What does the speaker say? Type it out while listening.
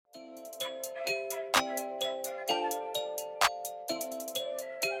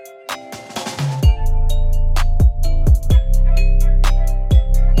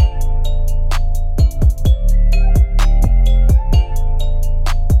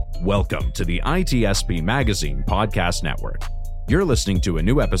Welcome to the ITSP Magazine Podcast Network. You're listening to a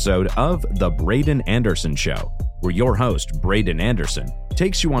new episode of The Braeden Anderson Show, where your host, Braeden Anderson,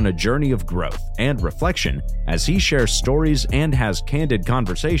 takes you on a journey of growth and reflection as he shares stories and has candid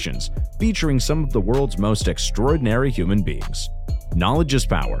conversations featuring some of the world's most extraordinary human beings. Knowledge is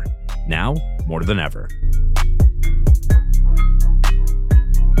power, now more than ever.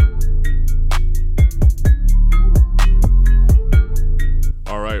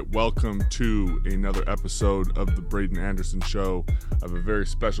 All right, welcome to another episode of the Braeden Anderson Show. I have a very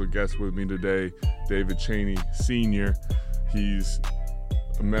special guest with me today, David Chaney Sr. He's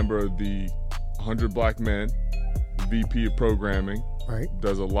a member of the 100 Black Men, VP of Programming. Right.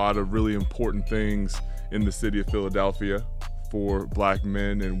 Does a lot of really important things in the city of Philadelphia for Black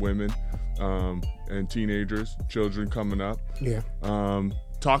men and women and teenagers, children coming up. Yeah.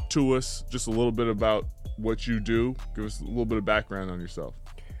 Talk to us just a little bit about what you do. Give us a little bit of background on yourself.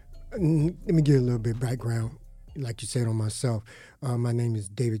 Let me give you a little bit of background, like you said, on myself. My name is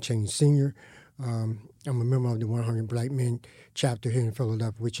David Chaney Sr. I'm a member of the 100 Black Men chapter here in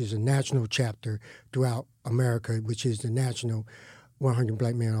Philadelphia, which is a national chapter throughout America, which is the national 100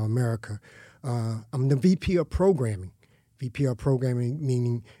 Black Men of America. I'm the VP of Programming. VP of Programming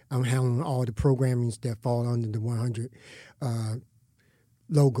meaning I'm handling all the programmings that fall under the 100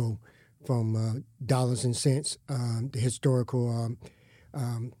 logo, from dollars and cents, the historical.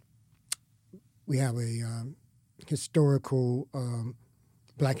 We have a historical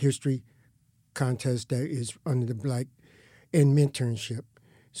Black History contest that is under the Black and Mentorship.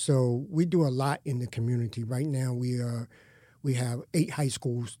 So we do a lot in the community. Right now we have 8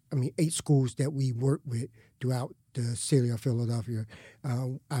 schools that we work with throughout the city of Philadelphia.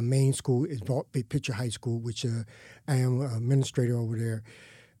 Our main school is Big Picture High School, which I am an administrator over there,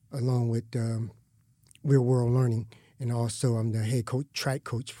 along with Real World Learning, and also I'm the head coach, track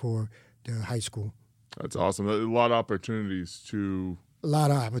coach for the high school. That's awesome. A lot of opportunities to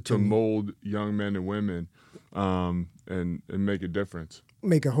mold young men and women and make a difference.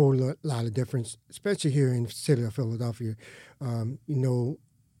 Make a whole lot of difference, especially here in the city of Philadelphia.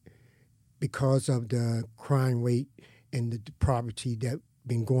 Because of the crime rate and the poverty that's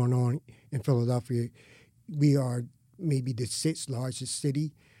been going on in Philadelphia, we are maybe the 6th largest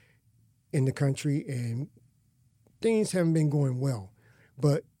city in the country, and things haven't been going well.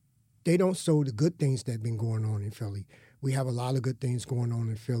 But they don't show the good things that have been going on in Philly. We have a lot of good things going on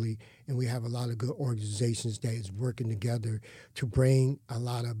in Philly, and we have a lot of good organizations that is working together to bring a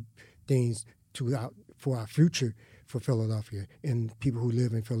lot of things for our future for Philadelphia and people who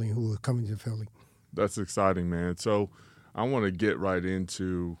live in Philly and who are coming to Philly. That's exciting, man. So I want to get right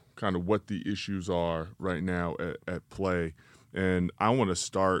into kind of what the issues are right now at play. And I want to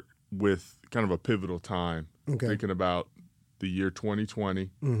start with kind of a pivotal time, thinking about the year 2020,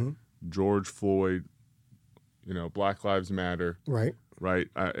 George Floyd, Black Lives Matter. Right.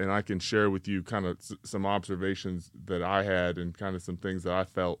 And I can share with you kind of some observations that I had and kind of some things that I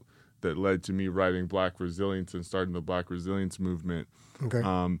felt that led to me writing Black Resilience and starting the Black Resilience movement.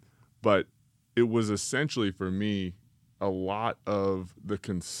 Okay. But it was essentially for me a lot of the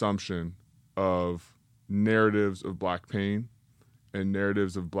consumption of narratives of Black pain and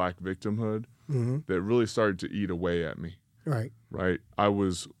narratives of Black victimhood that really started to eat away at me. Right. I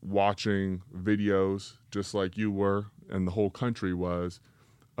was watching videos just like you were and the whole country was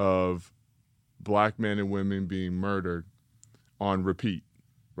of Black men and women being murdered on repeat.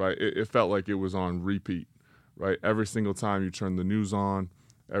 Right. It felt like it was on repeat. Right. Every single time you turn the news on,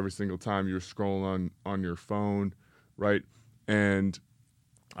 every single time you're scrolling on your phone. Right. And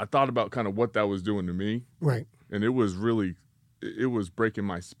I thought about kind of what that was doing to me. Right. And it was breaking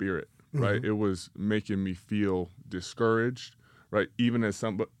my spirit. Right. It was making me feel discouraged. Right. Even as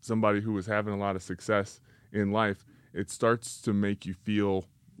somebody who was having a lot of success in life, it starts to make you feel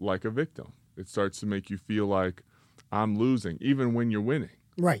like a victim. It starts to make you feel like I'm losing, even when you're winning.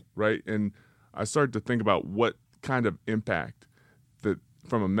 Right. Right. And I started to think about what kind of impact that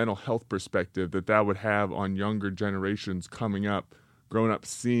from a mental health perspective that would have on younger generations coming up, growing up,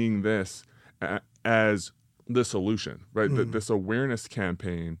 seeing this as the solution. Right. This awareness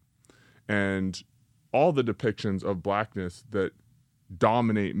campaign and all the depictions of Blackness that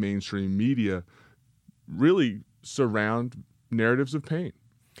dominate mainstream media really surround narratives of pain.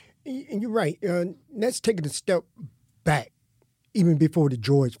 And you're right. Let's take it a step back, even before the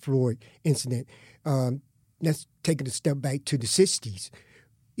George Floyd incident. Let's take it a step back to the 60s.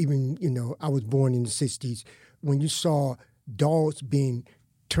 Even, I was born in the 60s. When you saw dogs being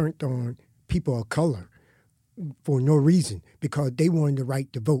turned on people of color, for no reason, because they wanted the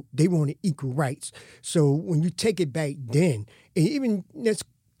right to vote. They wanted equal rights. So when you take it back then, and even let's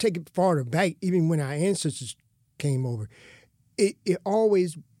take it farther back, even when our ancestors came over, it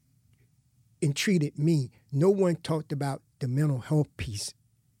always entreated me. No one talked about the mental health piece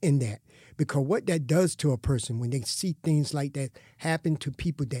in that. Because what that does to a person when they see things like that happen to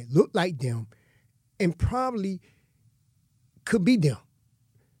people that look like them and probably could be them.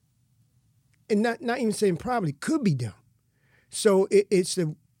 And not even saying probably, could be them. So it's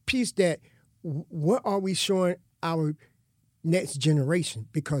a piece that what are we showing our next generation?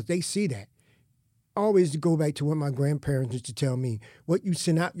 Because they see that. Always go back to what my grandparents used to tell me. What you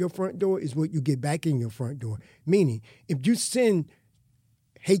send out your front door is what you get back in your front door. Meaning, if you send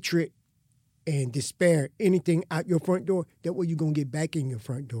hatred and despair, anything out your front door, that's what you're going to get back in your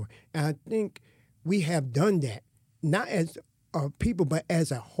front door. And I think we have done that, not as people, but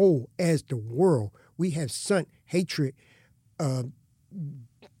as a whole, as the world. We have sent hatred,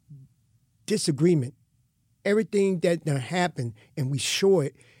 disagreement, everything that done happened, and we show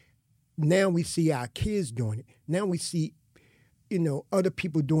it. Now we see our kids doing it. Now we see, other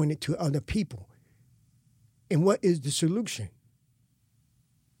people doing it to other people. And what is the solution?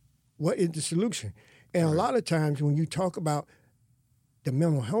 What is the solution? And a lot of times when you talk about the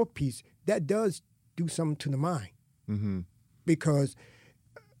mental health piece, that does do something to the mind. Mm-hmm. Because,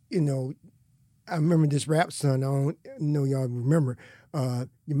 I remember this rap song, I don't know y'all remember,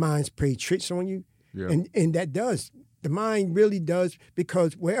 your mind's played tricks on you. Yeah. And that does. The mind really does,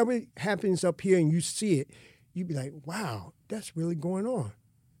 because wherever it happens up here and you see it, you be like, wow, that's really going on.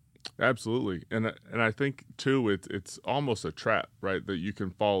 Absolutely. And I think, too, it's almost a trap, right, that you can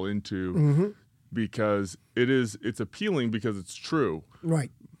fall into Mm-hmm. because it's appealing because it's true.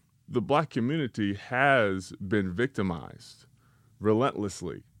 Right. The Black community has been victimized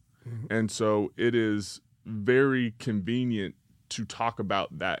relentlessly. Mm-hmm. And so it is very convenient to talk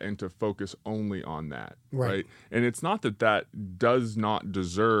about that and to focus only on that, right? And it's not that does not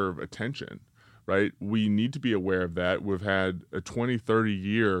deserve attention, right? We need to be aware of that. We've had a 20,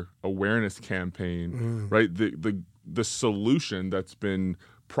 30-year awareness campaign, right? The solution that's been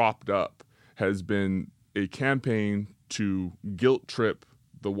propped up has been a campaign to guilt trip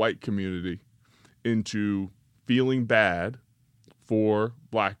the white community into feeling bad for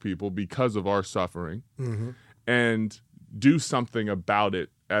Black people because of our suffering, and do something about it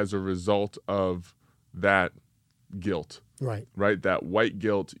as a result of that guilt. Right? That white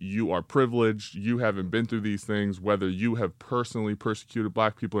guilt. You are privileged. You haven't been through these things, whether you have personally persecuted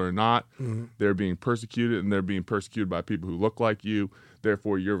Black people or not. They're being persecuted, and they're being persecuted by people who look like you.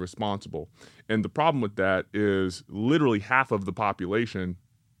 Therefore, you're responsible. And the problem with that is literally half of the population,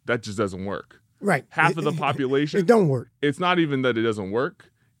 that just doesn't work. Right. Half of the population. It don't work. It's not even that it doesn't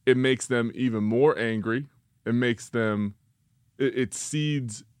work. It makes them even more angry. It makes them, it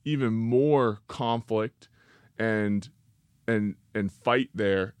seeds even more conflict and fight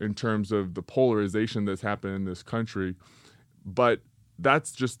there in terms of the polarization that's happened in this country. But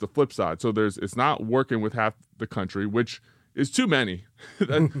that's just the flip side. So it's not working with half the country, which is too many.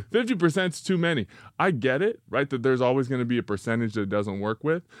 50% is too many. I get it, right? That there's always going to be a percentage that it doesn't work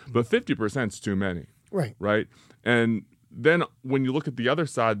with, but 50% is too many. Right. And then when you look at the other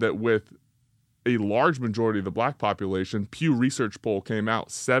side, that with a large majority of the Black population, Pew Research poll came out,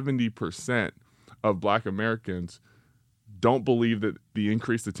 70% of Black Americans don't believe that the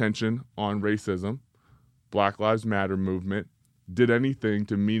increased attention on racism, Black Lives Matter movement, did anything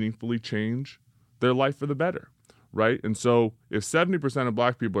to meaningfully change their life for the better, right? And so if 70% of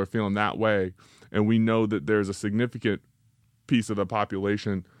Black people are feeling that way, and we know that there's a significant piece of the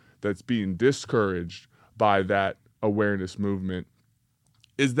population that's being discouraged by that awareness movement,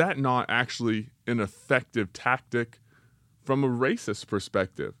 is that not actually an effective tactic from a racist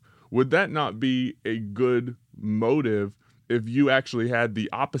perspective? Would that not be a good motive if you actually had the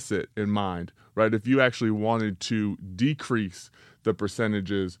opposite in mind, right? If you actually wanted to decrease the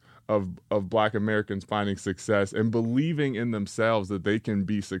percentages of Black Americans finding success and believing in themselves that they can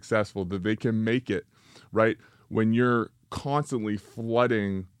be successful, that they can make it, right? When you're constantly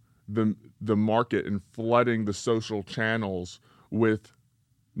flooding the market and flooding the social channels with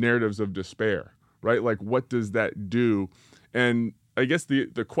narratives of despair, right? Like, what does that do? And I guess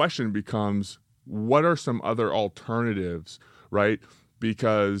the question becomes, what are some other alternatives, right?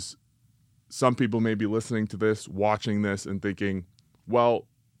 Because some people may be listening to this, watching this, and thinking, well,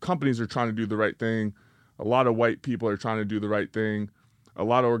 companies are trying to do the right thing. A lot of white people are trying to do the right thing. A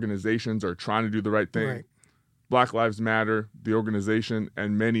lot of organizations are trying to do the right thing. Right. Black Lives Matter, the organization,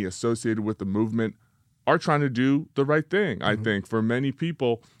 and many associated with the movement are trying to do the right thing, I think. For many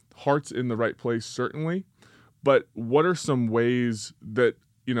people, heart's in the right place, certainly. But what are some ways that,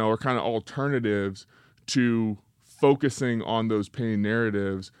 are kind of alternatives to focusing on those pain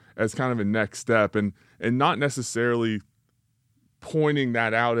narratives as kind of a next step, and not necessarily pointing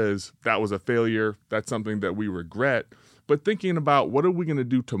that out as that was a failure, that's something that we regret, but thinking about what are we going to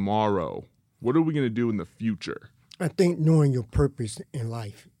do tomorrow? What are we going to do in the future? I think knowing your purpose in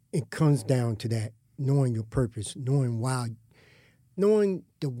life, it comes down to that, knowing your purpose, knowing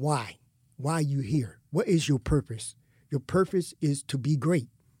the why you're here. What is your purpose? Your purpose is to be great.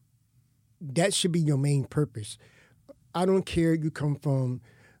 That should be your main purpose. I don't care you come from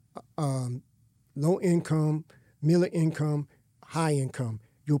low income, middle income, high income.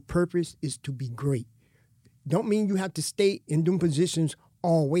 Your purpose is to be great. Don't mean you have to stay in them positions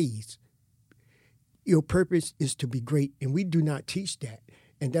always. Your purpose is to be great, and we do not teach that.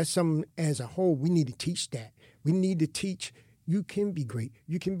 And that's something as a whole we need to teach that. We need to teach you can be great.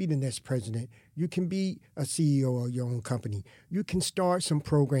 You can be the next president. You can be a CEO of your own company. You can start some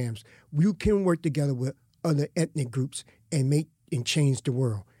programs. You can work together with other ethnic groups and change the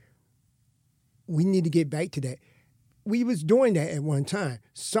world. We need to get back to that. We was doing that at one time.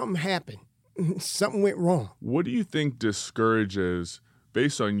 Something happened. Something went wrong. What do you think discourages,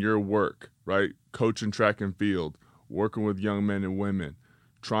 based on your work, right? Coaching track and field, working with young men and women,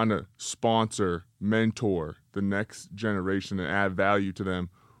 trying to sponsor, mentor the next generation and add value to them.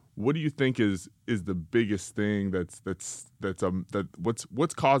 What do you think is the biggest thing what's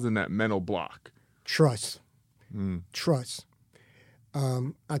causing that mental block? Trust. Trust.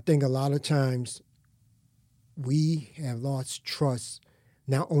 I think a lot of times we have lost trust,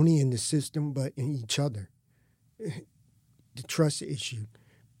 not only in the system, but in each other. The trust issue.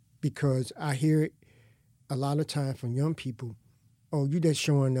 Because I hear it a lot of time from young people, oh, you just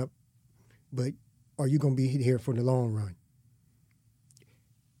showing up, but are you going to be here for the long run?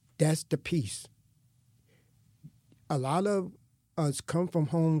 That's the piece. A lot of us come from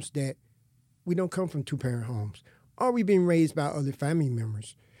homes that we don't come from two-parent homes, or we being raised by other family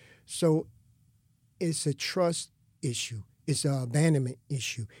members. So it's a trust issue. It's an abandonment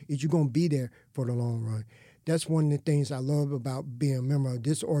issue. Is you going to be there for the long run? That's one of the things I love about being a member of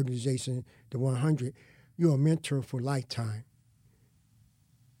this organization, the 100. You're a mentor for lifetime.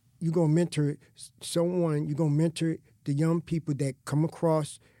 You're going to mentor someone, you're going to mentor the young people that come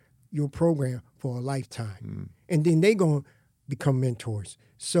across your program for a lifetime. And then they're going to become mentors.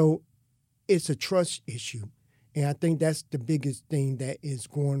 So it's a trust issue. And I think that's the biggest thing that is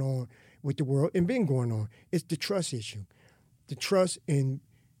going on with the world and been going on. It's the trust issue. The trust in,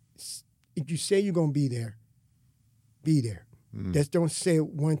 if you say you're going to be there, be there. Just don't say it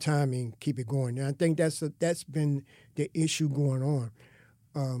one time and keep it going. And I think that's been the issue going on.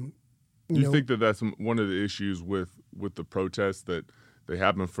 Do you think that that's one of the issues with the protests, that they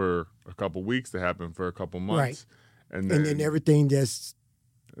happen for a couple weeks, they happen for a couple months, right. and then everything just.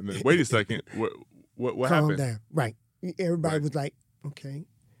 And then, wait a second, what calm happened? Down, right? Everybody was like, okay,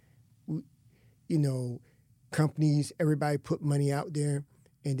 companies, everybody put money out there,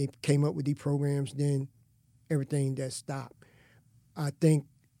 and they came up with these programs. Then everything just stopped. I think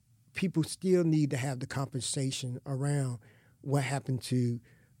people still need to have the conversation around what happened to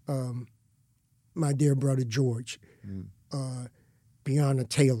my dear brother George, Breonna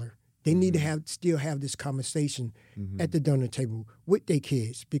Taylor. They need to still have this conversation at the dinner table with their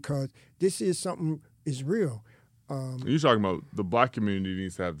kids, because this is something is real. You're talking about the black community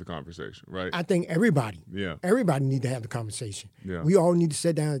needs to have the conversation, right? I think everybody. Yeah. Everybody need to have the conversation. Yeah. We all need to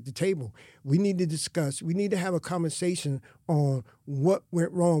sit down at the table. We need to discuss. We need to have a conversation on what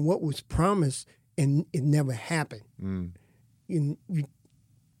went wrong, what was promised, and it never happened.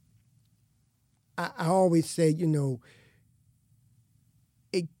 I always say,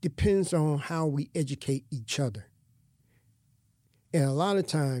 it depends on how we educate each other. And a lot of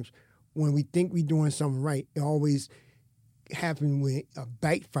times when we think we're doing something right, it always happens when a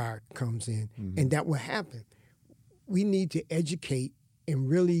backfire comes in, and that will happen. We need to educate and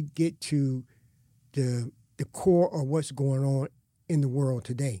really get to the core of what's going on in the world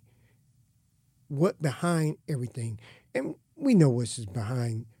today. What behind everything. And we know what's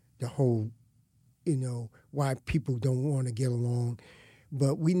behind the whole, why people don't want to get along.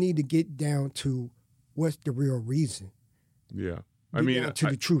 But we need to get down to what's the real reason. Yeah. Down to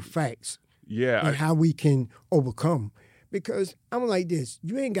the true facts. Yeah. And how we can overcome. Because I'm like this,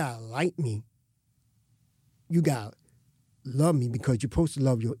 you ain't got to like me. You got to love me, because you're supposed to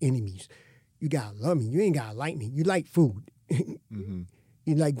love your enemies. You got to love me. You ain't got to like me. You like food. You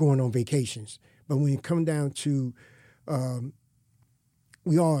like going on vacations. But when it comes down to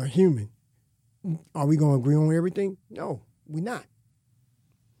we all are human, are we going to agree on everything? No, we're not.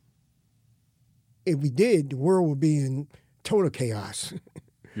 If we did, the world would be in total chaos.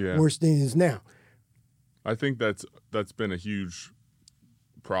 Yeah. Worse than it is now. I think that's been a huge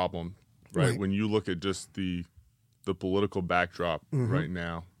problem, right? When you look at just the political backdrop right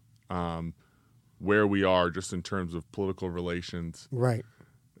now, where we are just in terms of political relations. Right.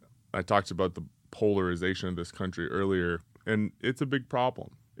 I talked about the polarization of this country earlier, and it's a big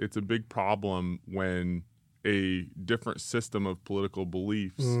problem. It's a big problem when a different system of political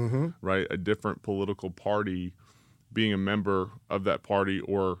beliefs, right, a different political party, being a member of that party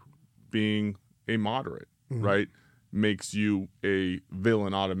or being a moderate, right, makes you a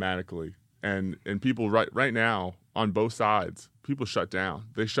villain automatically. And people right now on both sides, people shut down.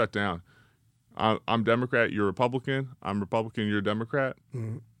 They shut down. I'm Democrat, you're Republican. I'm Republican, you're Democrat.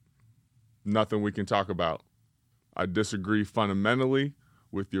 Nothing we can talk about. I disagree fundamentally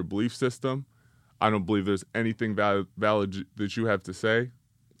with your belief system. I don't believe there's anything valid that you have to say,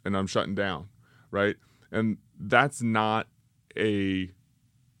 and I'm shutting down, right? And that's not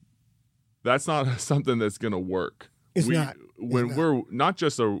something that's going to work. It's not. We're not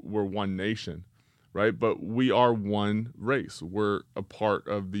just we're one nation, right? But we are one race. We're a part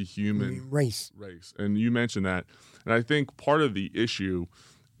of the human race. And you mentioned that. And I think part of the issue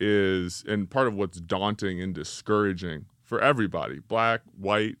is, and part of what's daunting and discouraging for everybody, black,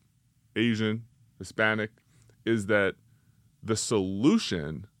 white, Asian, Hispanic, is that the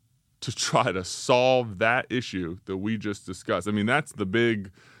solution to try to solve that issue that we just discussed, I mean, that's the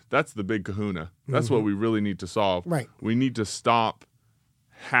big kahuna. That's what we really need to solve. Right. We need to stop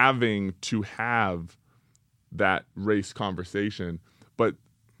having to have that race conversation. But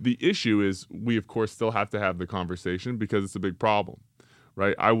the issue is we, of course, still have to have the conversation because it's a big problem,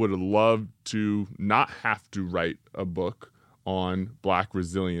 right? I would have loved to not have to write a book on Black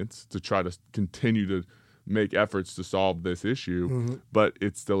resilience to try to continue to make efforts to solve this issue, but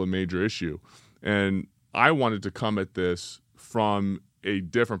it's still a major issue. And I wanted to come at this from a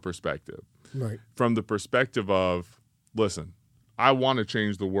different perspective, right? From the perspective of, listen, I want to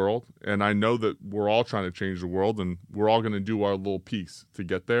change the world, and I know that we're all trying to change the world, and we're all going to do our little piece to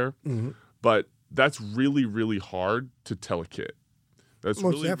get there. But that's really, really hard to tell a kid. That's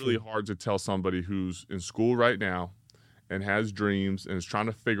really hard to tell somebody who's in school right now and has dreams and is trying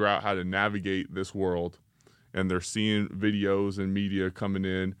to figure out how to navigate this world, and they're seeing videos and media coming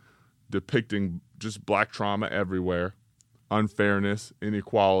in depicting just Black trauma everywhere, unfairness,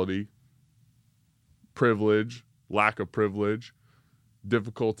 inequality, privilege, lack of privilege,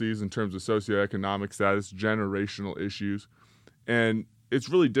 difficulties in terms of socioeconomic status, generational issues. And it's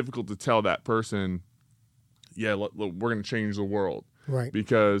really difficult to tell that person, yeah, look, we're going to change the world. Right.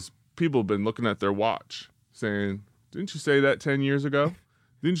 Because people have been looking at their watch saying, didn't you say that 10 years ago?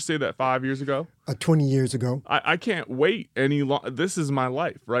 Didn't you say that 5 years ago? 20 years ago. I can't wait any longer. This is my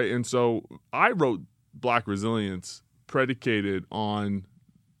life, right? And so I wrote Black Resilience predicated on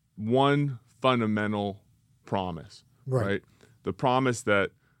one fundamental promise, right? The promise that,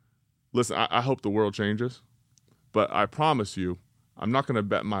 listen, I hope the world changes, but I promise you, I'm not going to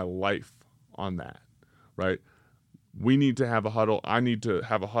bet my life on that, right? We need to have a huddle. I need to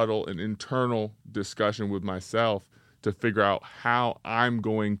have a huddle, an internal discussion with myself to figure out how I'm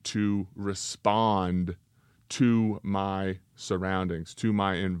going to respond to my surroundings, to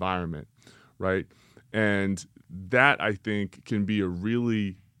my environment, right? And that, I think, can be a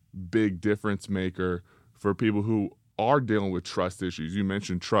really big difference maker for people who are dealing with trust issues. You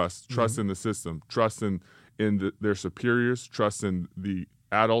mentioned trust in the system, trust in their superiors, trust in the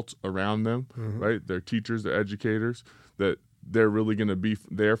adults around them, right? Their teachers, their educators, that they're really going to be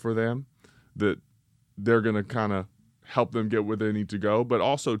there for them, that they're going to kind of help them get where they need to go, but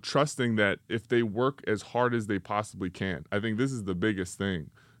also trusting that if they work as hard as they possibly can. I think this is the biggest thing,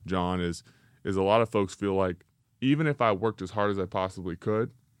 John, is a lot of folks feel like even if I worked as hard as I possibly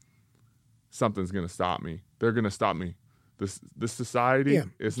could, something's going to stop me. They're going to stop me. This society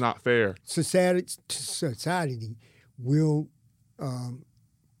is not fair. Society will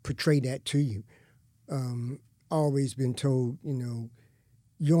portray that to you. Always been told,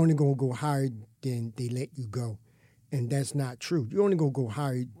 you're only going to go higher than they let you go. And that's not true. You're only going to go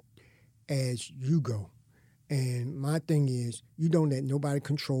higher as you go. And my thing is, you don't let nobody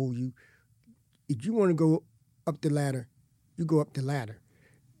control you. If you want to go up the ladder, you go up the ladder.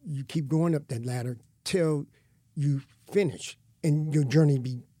 You keep going up that ladder till you finish and your journey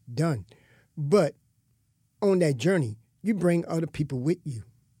be done. But on that journey, you bring other people with you.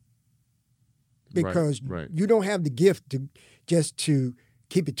 Because you don't have the gift to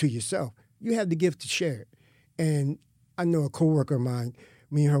keep it to yourself. You have the gift to share it. And I know a coworker of mine,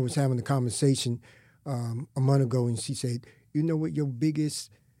 me and her was having a conversation a month ago, and she said, you know what your biggest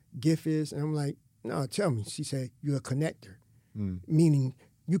gift is? And I'm like, no, tell me. She said, you're a connector, meaning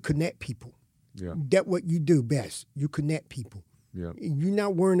you connect people. Yeah. That's what you do best. You connect people. Yeah. You're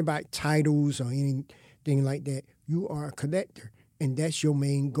not worrying about titles or anything like that. You are a connector. And that's your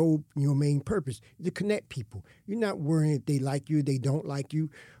main goal, your main purpose, to connect people. You're not worrying if they like you, they don't like you,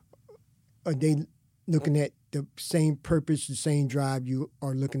 or they looking at the same purpose, the same drive you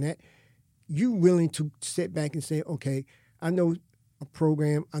are looking at. You willing to sit back and say, okay, I know a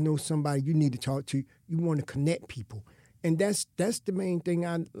program, I know somebody you need to talk to. You want to connect people. And that's the main thing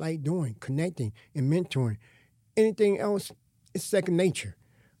I like doing, connecting and mentoring. Anything else is second nature.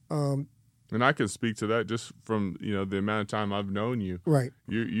 And I can speak to that just from, the amount of time I've known you. Right.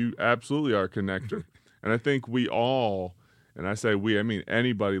 You absolutely are a connector. And I think we all, and I say we, I mean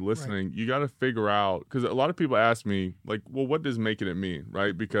anybody listening, right. You got to figure out, because a lot of people ask me, like, well, what does making it mean,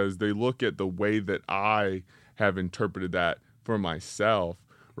 right? Because they look at the way that I have interpreted that for myself,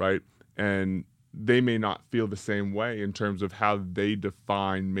 right? And they may not feel the same way in terms of how they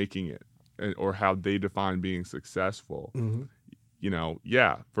define making it or how they define being successful. Mm-hmm.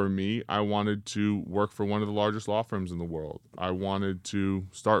 For me, I wanted to work for one of the largest law firms in the world. I wanted to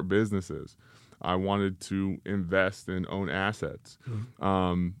start businesses. I wanted to invest and own assets.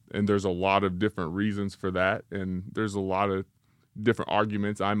 Mm-hmm. And there's a lot of different reasons for that. And there's a lot of different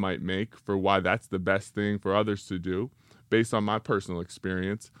arguments I might make for why that's the best thing for others to do based on my personal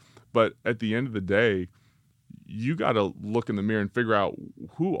experience. But at the end of the day, you got to look in the mirror and figure out,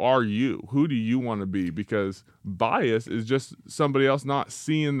 who are you? Who do you want to be? Because bias is just somebody else not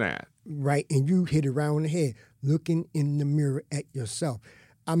seeing that. Right, and you hit it right on the head, looking in the mirror at yourself.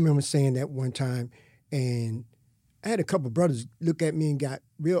 I remember saying that one time, and I had a couple of brothers look at me and got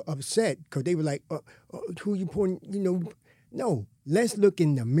real upset because they were like, who you pointing, No, let's look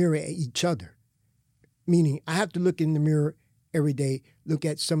in the mirror at each other. Meaning, I have to look in the mirror every day, look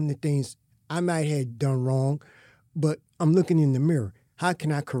at some of the things I might have done wrong, but I'm looking in the mirror. How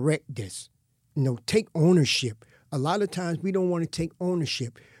can I correct this? Take ownership. A lot of times we don't want to take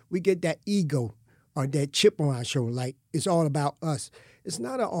ownership. We get that ego or that chip on our shoulder, like it's all about us. It's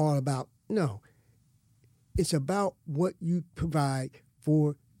not all about, no. It's about what you provide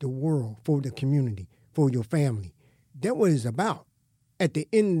for the world, for the community, for your family. That's what it's about. At the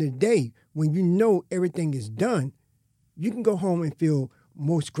end of the day, when you know everything is done, you can go home and feel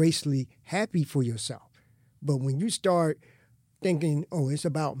most gracefully happy for yourself. But when you start thinking, it's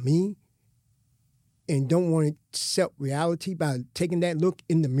about me, and don't want to accept reality by taking that look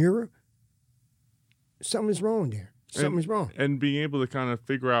in the mirror, something's wrong there. Something's wrong. And being able to kind of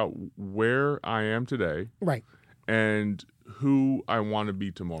figure out where I am today. Right. And who I want to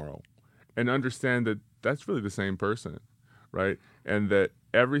be tomorrow. And understand that that's really the same person, right? And that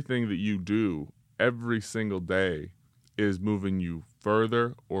everything that you do every single day is moving you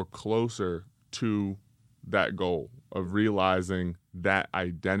further or closer to that goal of realizing that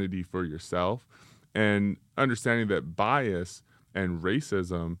identity for yourself, and understanding that bias and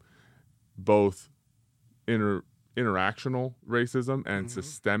racism, both interactional racism and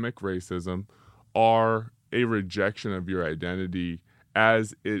systemic racism, are a rejection of your identity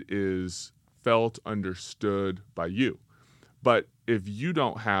as it is felt, understood by you. But if you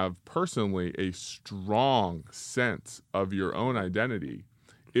don't have personally a strong sense of your own identity,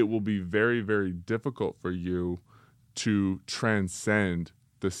 it will be very, very difficult for you to transcend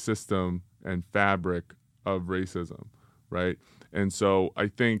the system and fabric of racism, right? And so I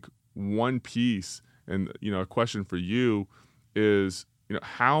think one piece, and a question for you is,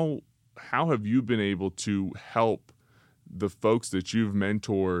 how have you been able to help the folks that you've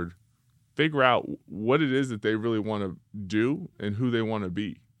mentored figure out what it is that they really want to do and who they want to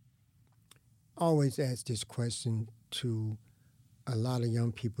be? I always ask this question to a lot of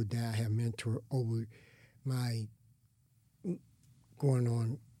young people that I have mentored over my going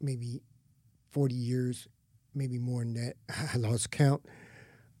on maybe 40 years, maybe more than that. I lost count.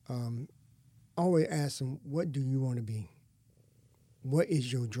 I always ask them, what do you want to be? What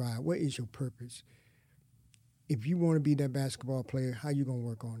is your drive? What is your purpose? If you want to be that basketball player, how you going to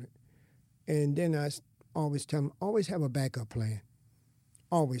work on it? And then I always tell them, always have a backup plan.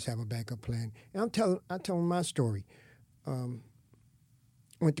 Always have a backup plan. And I tell them my story.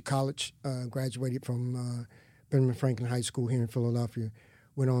 Went to college, graduated from Benjamin Franklin High School here in Philadelphia.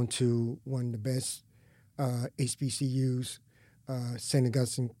 Went on to one of the best HBCUs, St.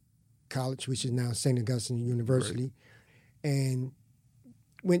 Augustine College, which is now St. Augustine University. Right. And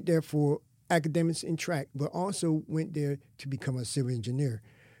went there for academics and track, but also went there to become a civil engineer.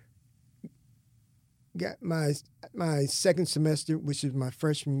 Got my second semester, which is my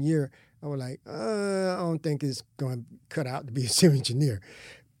freshman year, I was like, I don't think it's going to cut out to be a civil engineer.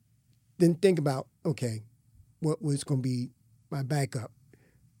 Then think about, okay, what was going to be my backup?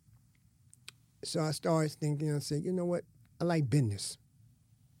 So I started thinking, I said, you know what? I like business.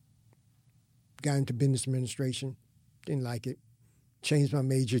 Got into business administration, didn't like it. Changed my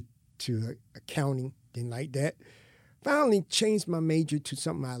major to accounting, didn't like that. Finally changed my major to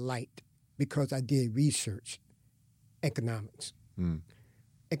something I liked because I did research, economics.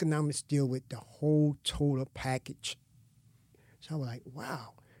 Economics deal with the whole total package. So I was like,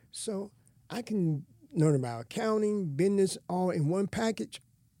 wow. So I can learn about accounting, business, all in one package.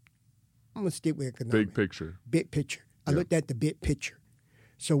 I'm going to stick with economics. Big picture. Big picture. I looked at the big picture.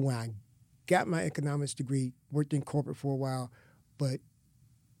 So when I got my economics degree, worked in corporate for a while, but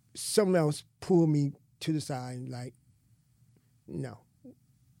something else pulled me to the side and like, no,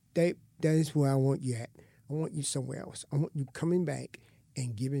 that is where I want you at. I want you somewhere else. I want you coming back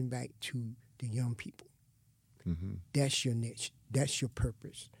and giving back to the young people. Mm-hmm. That's your niche. That's your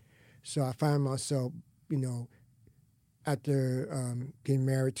purpose. So I find myself, you know, after getting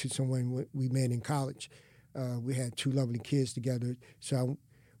married to someone we met in college, we had 2 lovely kids together. So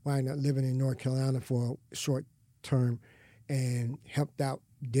I wound up living in North Carolina for a short term and helped out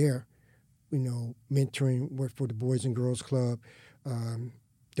there, you know, mentoring, worked for the Boys and Girls Club,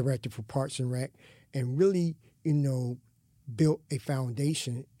 director for Parks and Rec, and really, you know, built a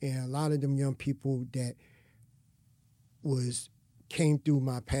foundation. And a lot of them young people that came through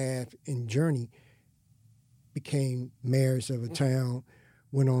my path and journey became mayors of a town,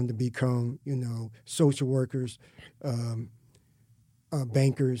 went on to become, you know, social workers,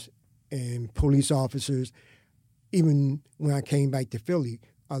 bankers, and police officers. Even when I came back to Philly,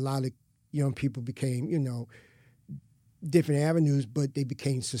 a lot of young people became, you know, different avenues, but they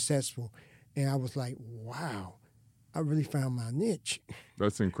became successful. And I was like, wow, I really found my niche.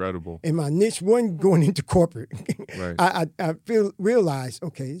 That's incredible. And my niche wasn't going into corporate. Right. I realized,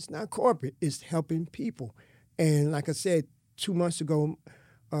 okay, it's not corporate, it's helping people. And like I said, 2 months ago,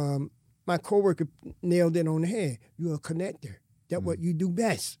 my coworker nailed it on the head. You're a connector. That's what you do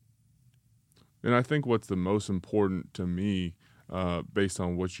best. And I think what's the most important to me, based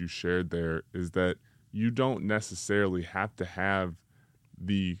on what you shared there, is that you don't necessarily have to have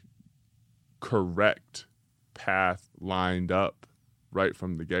the correct path lined up right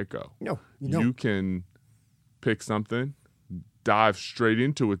from the get-go. No, you don't. You can pick something, dive straight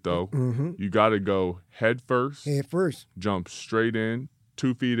into it, though. Mm-hmm. You got to go head first, jump straight in,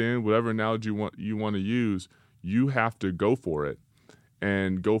 2 feet in, whatever analogy you want to use. You have to go for it,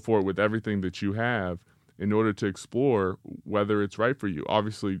 and go for it with everything that you have in order to explore whether it's right for you.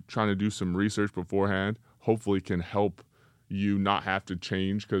 Obviously, trying to do some research beforehand hopefully can help you not have to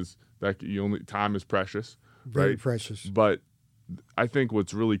change, because time is precious. Very right? precious. But I think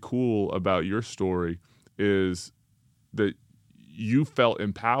what's really cool about your story is that you felt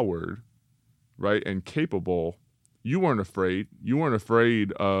empowered, right, and capable. You weren't afraid. You weren't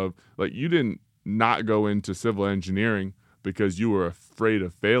afraid of, like, you didn't not go into civil engineering because you were afraid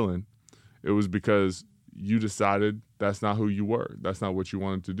of failing. It was because you decided that's not who you were. That's not what you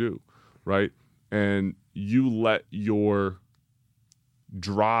wanted to do, right? And you let your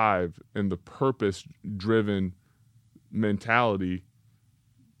drive and the purpose-driven mentality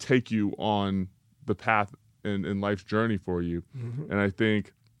take you on the path in life's journey for you. Mm-hmm. And I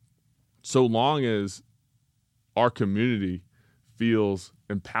think so long as our community feels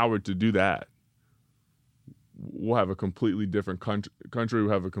empowered to do that, we'll have a completely different country.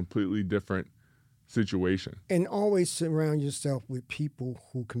 We'll have a completely different situation. And always surround yourself with people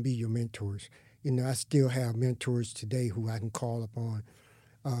who can be your mentors. You know, I still have mentors today who I can call upon.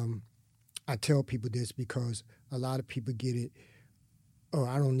 I tell people this because a lot of people get it, oh,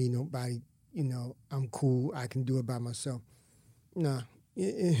 I don't need nobody, you know, I'm cool, I can do it by myself. Nah,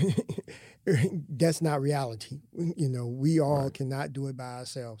 that's not reality. You know, we all cannot do it by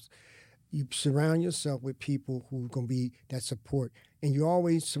ourselves. You surround yourself with people who are going to be that support. And you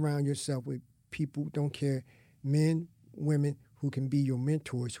always surround yourself with people, don't care, men, women, who can be your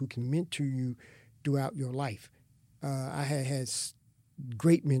mentors, who can mentor you throughout your life. I had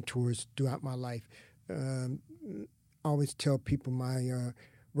great mentors throughout my life. I always tell people my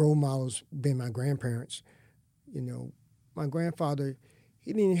role models been my grandparents. You know, my grandfather,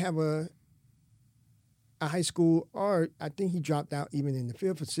 he didn't have a high school, or I think he dropped out even in the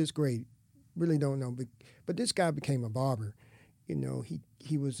 5th or 6th grade. Really don't know, but this guy became a barber. You know,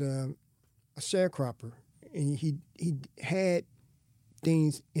 he was a sharecropper, and he had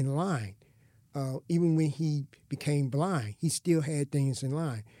things in line. Even when he became blind, he still had things in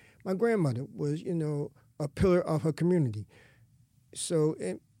line. My grandmother was, you know, a pillar of her community. So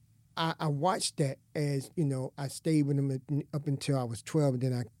I watched that as, you know, I stayed with him up until I was 12, and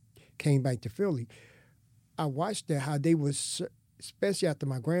then I came back to Philly. I watched that, how they was especially after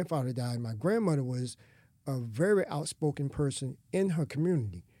my grandfather died, my grandmother was a very outspoken person in her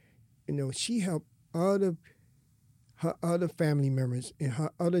community. She helped her other family members and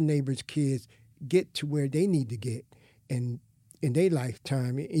her other neighbors' kids get to where they need to get. And in their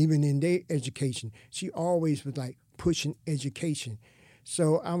lifetime, even in their education, she always was like pushing education.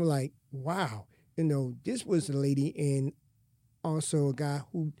 So I'm like, wow, this was a lady and also a guy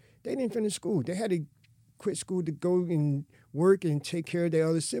who they didn't finish school. They had to quit school to go and work and take care of their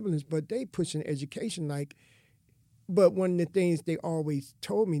other siblings, but they pushing education like. But one of the things they always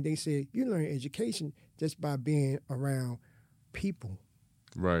told me, they said, you learn education just by being around people.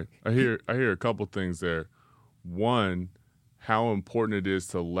 Right. I hear a couple things there. One, how important it is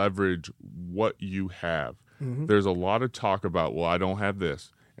to leverage what you have. Mm-hmm. There's a lot of talk about, well, I don't have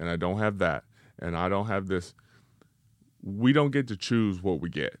this, and I don't have that, and I don't have this. We don't get to choose what we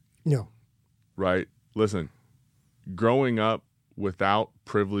get. No. Right? Listen, growing up without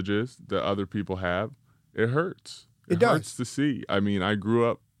privileges that other people have, it hurts. It hurts to see. I mean, I grew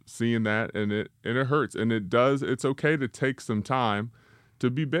up seeing that, and it hurts. And it's okay to take some time to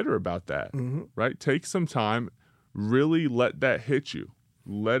be bitter about that, mm-hmm. right? Take some time, really let that hit you.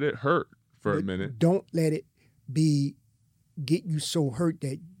 Let it hurt for a minute. Don't let it get you so hurt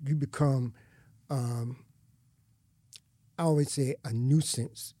that you become, I always say, a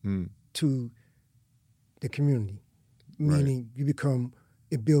nuisance to the community. Meaning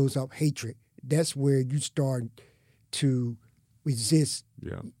it builds up hatred. That's where you start to resist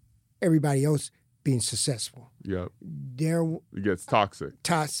everybody else being successful. Yep. It gets toxic.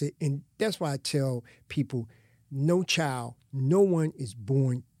 And that's why I tell people, no one is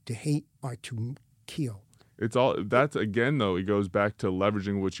born to hate or to kill. That's again, though, it goes back to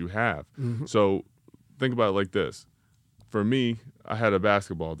leveraging what you have. Mm-hmm. So think about it like this. For me, I had a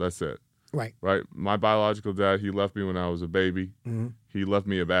basketball. That's it. Right. Right. My biological dad, he left me when I was a baby. Mm-hmm. He left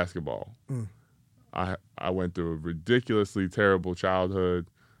me a basketball. Mm. I went through a ridiculously terrible childhood.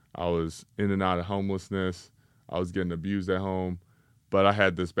 I was in and out of homelessness. I was getting abused at home, but I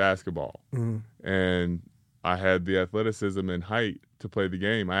had this basketball, and I had the athleticism and height to play the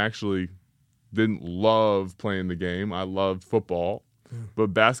game. I actually didn't love playing the game. I loved football,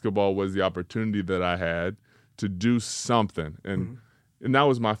 but basketball was the opportunity that I had to do something, and that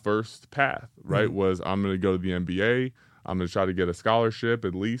was my first path. Right, was I'm going to go to the NBA. I'm going to try to get a scholarship,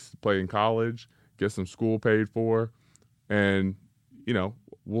 at least play in college, get some school paid for, and,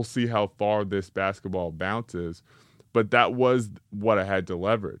 we'll see how far this basketball bounces. But that was what I had to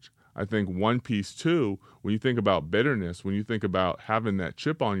leverage. I think one piece, too, when you think about bitterness, when you think about having that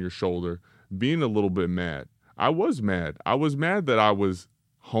chip on your shoulder, being a little bit mad. I was mad. I was mad that I was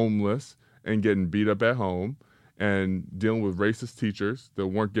homeless and getting beat up at home and dealing with racist teachers that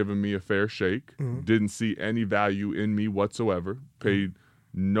weren't giving me a fair shake, didn't see any value in me whatsoever, paid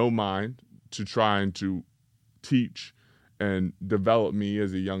no mind to trying to teach and develop me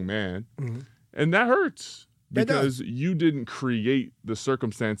as a young man. And that hurts because you didn't create the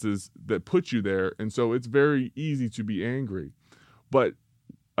circumstances that put you there. And so it's very easy to be angry. But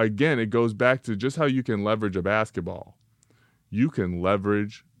again, it goes back to just how you can leverage a basketball. You can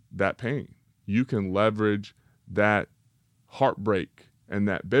leverage that pain. You can leverage that heartbreak and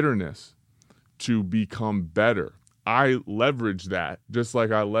that bitterness to become better. I leverage that just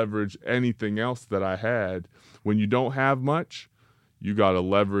like I leverage anything else that I had. When you don't have much, you got to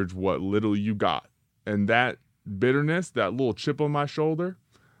leverage what little you got. And that bitterness, that little chip on my shoulder,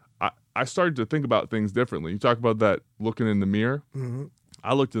 I started to think about things differently. You talk about that looking in the mirror.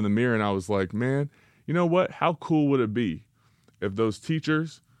 I looked in the mirror and I was like, man, you know what? How cool would it be if those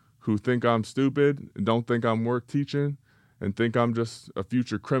teachers who think I'm stupid and don't think I'm worth teaching and think I'm just a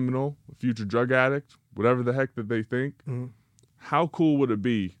future criminal, a future drug addict, whatever the heck that they think, how cool would it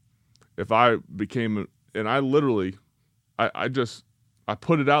be if I became, and I literally, I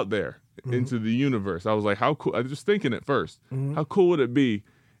put it out there into the universe. I was like, how cool, I was just thinking it first. How cool would it be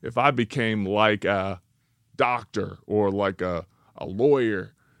if I became like a doctor or like a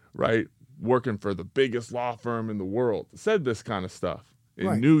lawyer, right? Working for the biggest law firm in the world, said this kind of stuff.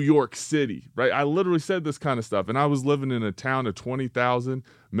 In New York City, right? I literally said this kind of stuff. And I was living in a town of 20,000,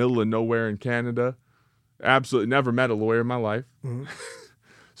 middle of nowhere in Canada. Absolutely never met a lawyer in my life.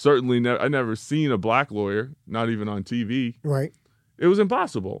 Certainly, I never seen a black lawyer, not even on TV. Right. It was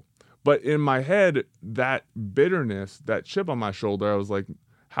impossible. But in my head, that bitterness, that chip on my shoulder, I was like,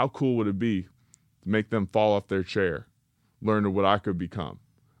 how cool would it be to make them fall off their chair, learn what I could become,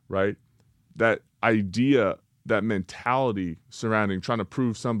 right? That idea, that mentality surrounding trying to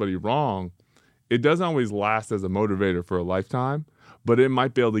prove somebody wrong, it doesn't always last as a motivator for a lifetime, but it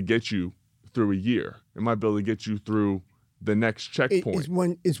might be able to get you through a year. It might be able to get you through the next checkpoint.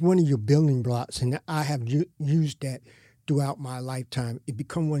 It's one of your building blocks, and I have used that throughout my lifetime. It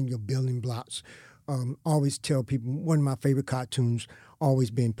become one of your building blocks. Always tell people, one of my favorite cartoons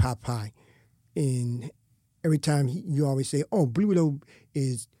always been Popeye. And every time you always say, oh, Bluto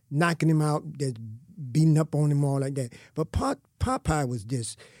is knocking him out, that's beating up on him, all like that. But Popeye was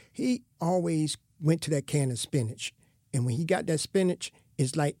this. He always went to that can of spinach. And when he got that spinach,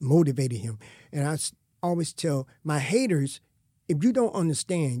 it's like motivated him. And I always tell my haters, if you don't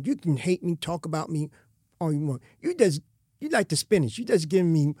understand, you can hate me, talk about me all you want. You like the spinach. You just give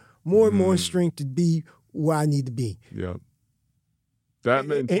me more and more strength to be where I need to be. Yeah. That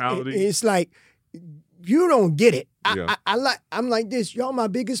mentality. It's like, you don't get it. Yeah. I'm like this. Y'all my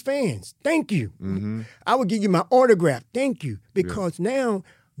biggest fans. Thank you. Mm-hmm. I will give you my autograph. Thank you. Because now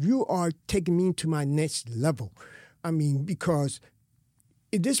you are taking me to my next level. I mean, because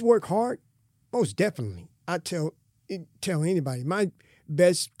if this work hard, most definitely. I tell anybody, my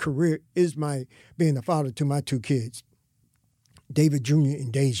best career is my being a father to my two kids, David Jr.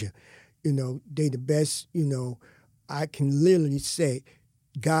 and Deja. They the best. I can literally say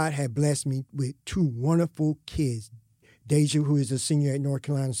God had blessed me with two wonderful kids. Deja, who is a senior at North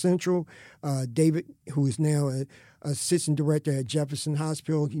Carolina Central. David, who is now an assistant director at Jefferson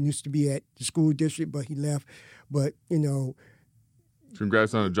Hospital. He used to be at the school district, but he left. But,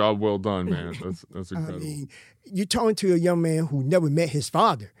 congrats on a job well done, man. That's incredible. I mean, you're talking to a young man who never met his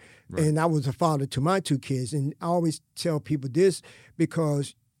father. Right. And I was a father to my two kids. And I always tell people this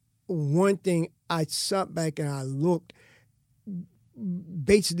because one thing, I sat back and I looked,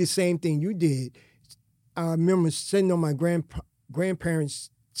 basically the same thing you did. I remember sitting on my grandparents'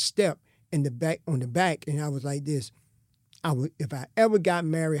 step on the back, and I was like this. If I ever got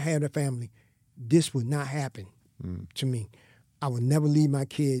married, had a family, this would not happen to me. I would never leave my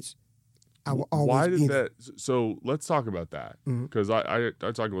kids. I will always. Why did that? So let's talk about that, because I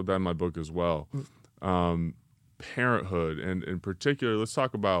talk about that in my book as well. Parenthood, and in particular, let's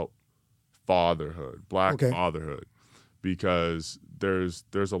talk about fatherhood, Black fatherhood, because there's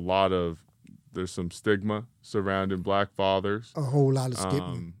some stigma surrounding Black fathers. A whole lot of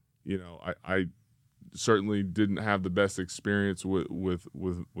stigma. I certainly didn't have the best experience with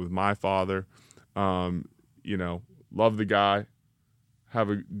my father. Love the guy, have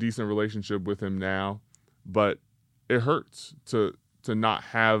a decent relationship with him now, but it hurts to not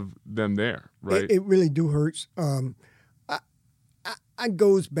have them there, right? It really do hurts. I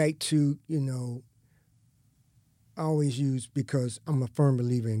goes back to, I always use, because I'm a firm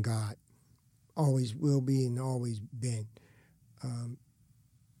believer in God. Always will be and always been.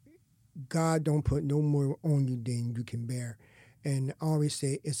 God don't put no more on you than you can bear. And I always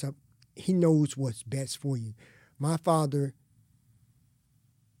say He knows what's best for you. My father,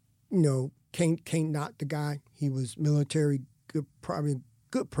 can't knock the guy. He was military, good, probably a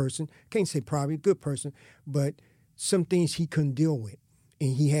good person. Can't say probably a good person, but some things he couldn't deal with.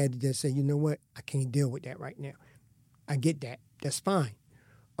 And he had to just say, you know what, I can't deal with that right now. I get that. That's fine.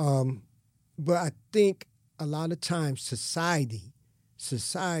 But I think a lot of times society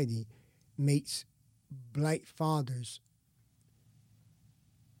makes Black fathers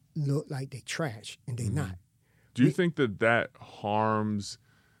look like they trash, and they're not. Do you think that harms,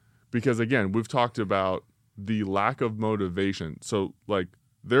 because again, we've talked about the lack of motivation. So like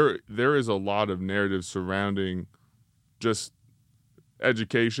there is a lot of narrative surrounding just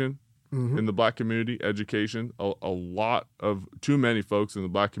education in the Black community, education. A lot of, too many folks in the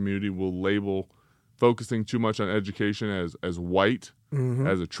Black community will label focusing too much on education as white,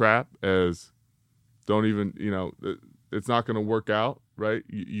 as a trap, as don't even, it's not going to work out, right?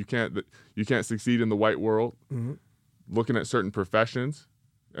 You can't succeed in the white world. Looking at certain professions,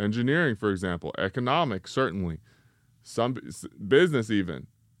 engineering, for example, economics, certainly, some business even,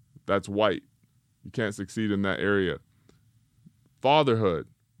 that's white. You can't succeed in that area. Fatherhood,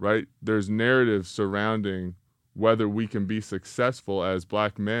 right? There's narratives surrounding whether we can be successful as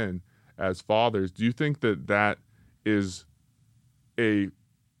Black men, as fathers. Do you think that is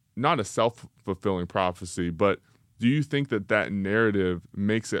not a self-fulfilling prophecy, but do you think that narrative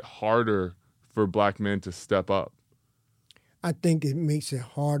makes it harder for Black men to step up? I think it makes it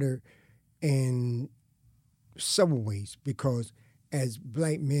harder in several ways, because as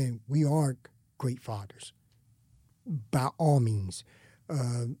Black men, we are great fathers, by all means.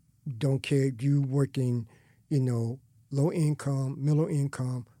 Don't care if you working, low income, middle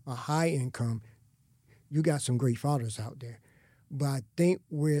income, or high income, you got some great fathers out there. But I think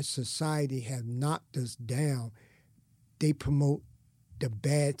where society have knocked us down, they promote the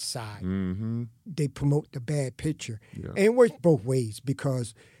bad side. They promote the bad picture. Yeah. And it works both ways,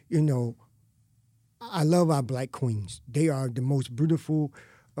 because, I love our black queens. They are the most beautiful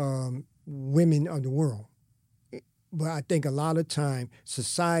women of the world. But I think a lot of time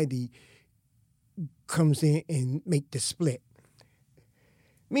society comes in and make the split.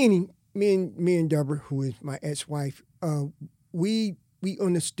 Meaning, me and Deborah, who is my ex-wife, we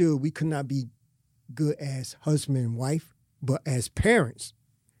understood we could not be good as husband and wife, but as parents,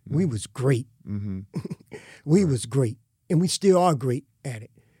 we was great. Mm-hmm. We was great, and we still are great at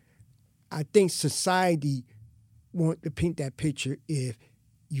it. I think society want to paint that picture if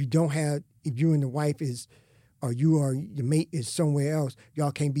you and the wife is, or you or your mate is somewhere else,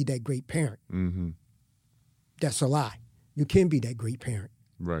 y'all can't be that great parent. Mm-hmm. That's a lie. You can be that great parent.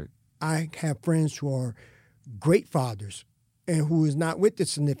 Right. I have friends who are great fathers and who is not with the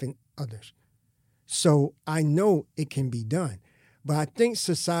significant others. So I know it can be done. But I think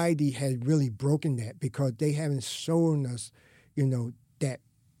society has really broken that because they haven't shown us,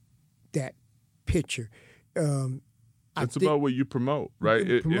 that picture. It's about what you promote,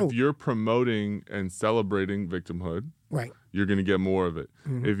 right? Promote. If you're promoting and celebrating victimhood, Right. you're going to get more of it.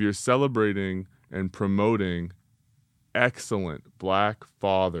 Mm-hmm. If you're celebrating and promoting excellent black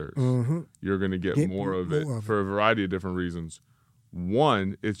fathers, Mm-hmm. you're going to get more of it for a variety of different reasons.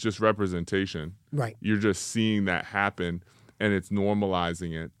 One, it's just representation. Right. You're just seeing that happen and it's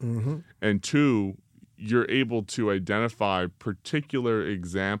normalizing it. Mm-hmm. And two, you're able to identify particular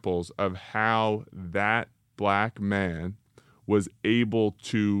examples of how that black man was able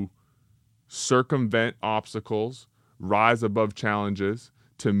to circumvent obstacles, rise above challenges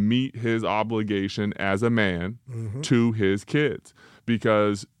to meet his obligation as a man Mm-hmm. to his kids.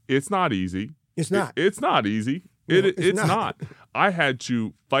 Because it's not easy. It's not. It's not easy. No, It's not. not. I had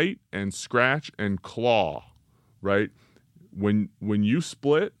to fight and scratch and claw, right? When you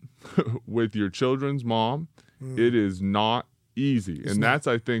split with your children's mom, it is not easy. And that's,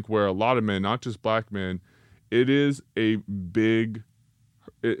 I think, where a lot of men, not just black men, it is it's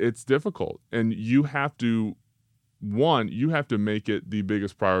difficult. And you have to make it the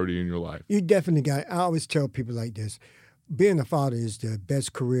biggest priority in your life. You definitely got it. I always tell people like this. Being a father is the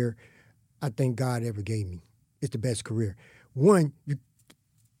best career I think God ever gave me. It's the best career. One,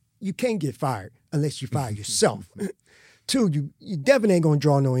 you can't get fired unless you fire yourself. Two, you definitely ain't gonna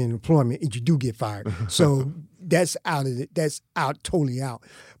draw no unemployment if you do get fired. So that's out of it. That's totally out.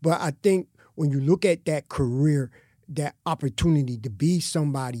 But I think when you look at that career, that opportunity to be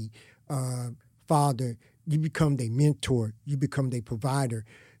somebody, father, you become their mentor, you become their provider,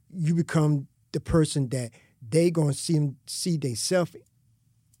 you become the person that they gonna see themselves.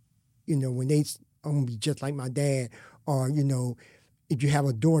 When I'm gonna be just like my dad, or if you have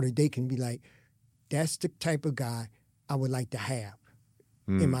a daughter, they can be like, that's the type of guy I would like to have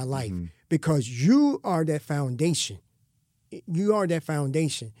in my life, because you are that foundation. You are that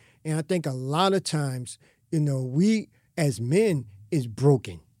foundation. And I think a lot of times, we as men is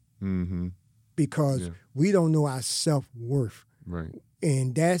broken because we don't know our self-worth. Right.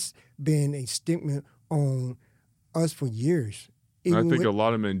 And that's been a stigma on us for years. And I think a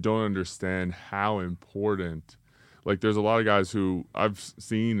lot of men don't understand how important, like there's a lot of guys who I've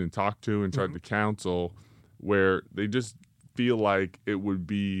seen and talked to and tried to counsel where they just feel like it would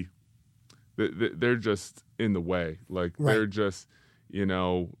be, they're just in the way. Like they're just,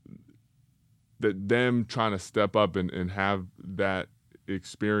 that them trying to step up and have that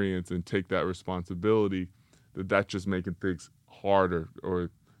experience and take that responsibility, that's just making things harder, or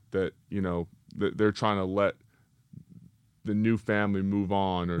that, that they're trying to let the new family move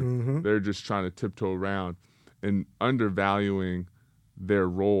on, or they're just trying to tiptoe around and undervaluing their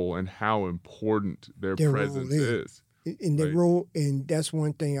role and how important their presence is. In their role, and that's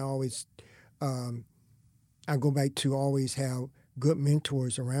one thing I always, I go back to always have good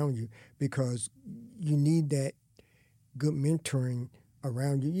mentors around you, because you need that good mentoring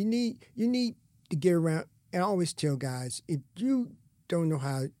around you. You need to get around, and I always tell guys, if you don't know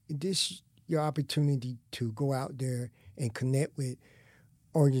how, this is your opportunity to go out there and connect with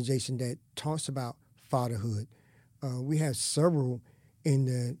organization that talks about fatherhood. We have several in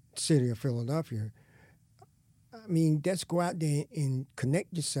the city of Philadelphia. I mean, let's go out there and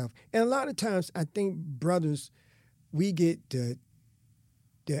connect yourself. And a lot of times, I think brothers, we get the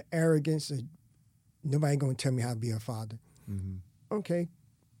arrogance of nobody going to tell me how to be a father. Okay,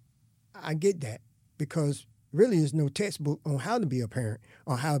 I get that, because really there's no textbook on how to be a parent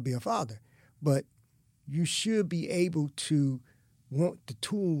or how to be a father. But you should be able to want the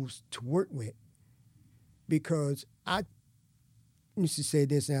tools to work with. Because I used to say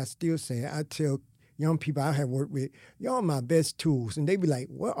this, and I still say it. I tell young people I have worked with, y'all my best tools. And they be like,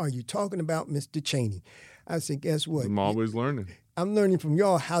 what are you talking about, Mr. Chaney? I said, guess what? I'm always learning. I'm learning from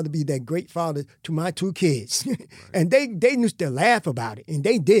y'all how to be that great father to my 2 kids. And they used to laugh about it. And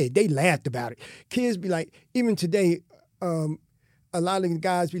they did. They laughed about it. Kids be like, even today, a lot of the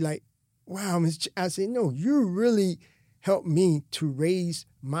guys be like, wow, Miss I said, no, you really helped me to raise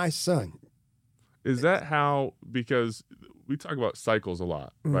my son. Is that how, because we talk about cycles a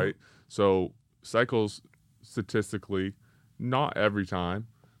lot, right? So cycles statistically, not every time,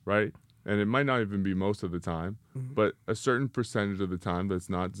 right? And it might not even be most of the time, but a certain percentage of the time, that's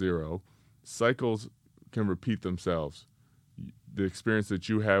not zero, cycles can repeat themselves. The experience that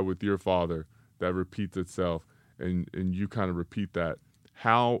you had with your father, that repeats itself, and you kind of repeat that.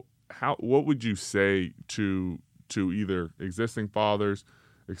 What would you say to either existing fathers,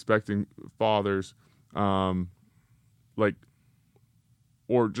 expecting fathers, or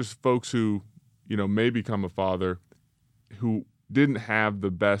just folks who, may become a father who didn't have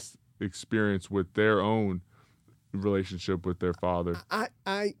the best experience with their own relationship with their father?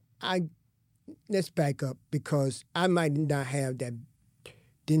 I let's back up, because I might not have that.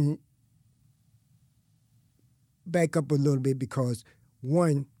 Didn't back up a little bit, because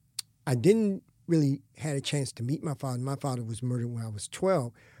one, I didn't really had a chance to meet my father. My father was murdered when I was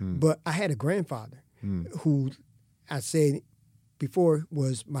 12, but I had a grandfather who I said before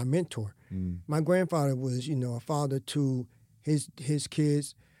was my mentor. My grandfather was, a father to his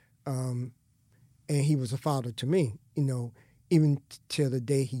kids, and he was a father to me, even till the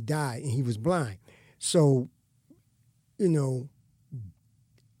day he died, and he was blind. So,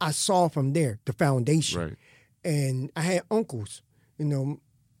 I saw from there the foundation. Right. And I had uncles, my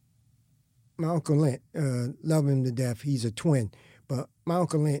Uncle Lent, love him to death. He's a twin. But my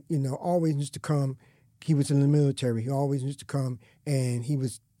Uncle Lent, always used to come. He was in the military. He always used to come, and he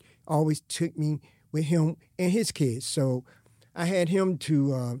was always took me with him and his kids. So I had him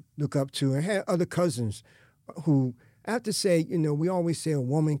to look up to. I had other cousins who, I have to say, we always say a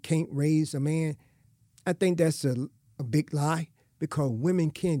woman can't raise a man. I think that's a big lie, because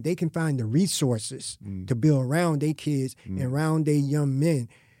women can. They can find the resources to build around their kids and around their young men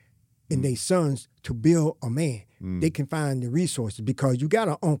and their sons to build a man. They can find the resources, because you got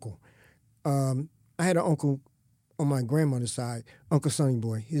an uncle. I had an uncle on my grandmother's side, Uncle Sonny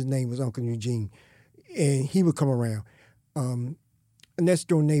Boy. His name was Uncle Eugene. And he would come around. A next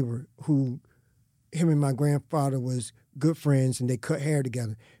door neighbor who, him and my grandfather was good friends, and they cut hair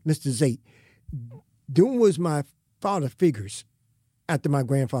together, Mr. Zate. Them was my father figures after my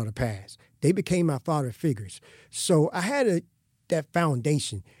grandfather passed. They became my father figures. So I had that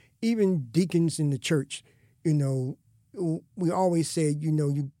foundation. Even deacons in the church, we always said,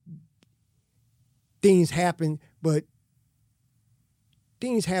 things happen, but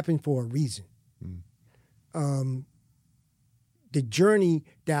things happen for a reason. The journey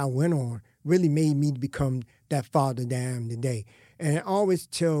that I went on really made me become that father that I am today. And I always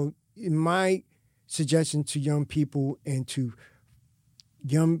tell, my suggestion to young people and to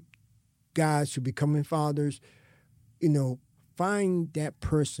young guys who becoming fathers, find that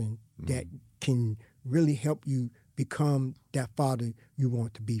person that can really help you become that father you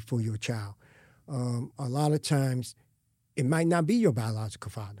want to be for your child. A lot of times, it might not be your biological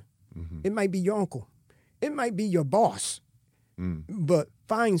father. It might be your uncle. It might be your boss. But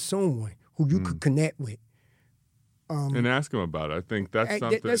find someone who you could connect with. And ask them about it. I think that's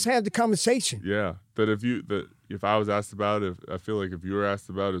something. Let's have the conversation. Yeah, if I was asked about it, I feel like if you were asked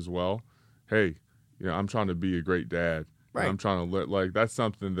about it as well, hey, I'm trying to be a great dad. Right. I'm trying to that's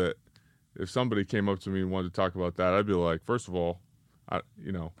something that if somebody came up to me and wanted to talk about that, I'd be like, first of all, I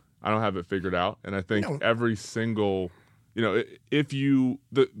don't have it figured out. And I think every single, if you,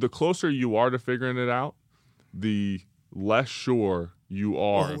 the closer you are to figuring it out, the less sure you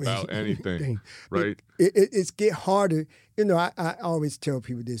are about anything, right? It's get harder. I always tell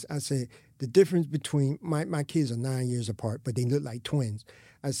people this. I say the difference between my kids are 9 years apart, but they look like twins.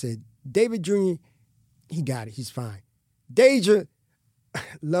 I said, David Jr., he got it. He's fine. Deja,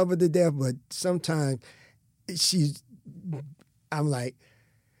 love her to death, but sometimes I'm like,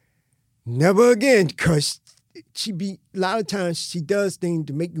 never again, because a lot of times she does things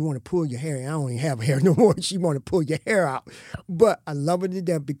to make you want to pull your hair. I don't even have hair no more. She want to pull your hair out. But I love her to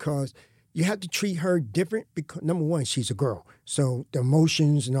death, because you have to treat her different, because number one, she's a girl. So the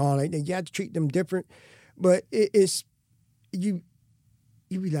emotions and all that, you have to treat them different. But it's, you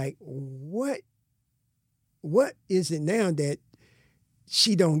be like, what is it now that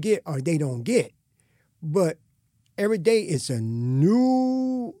she don't get or they don't get? But every day it's a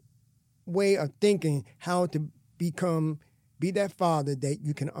new way of thinking how to be that father that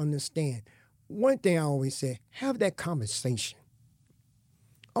you can understand. one thing I always say, have that conversation.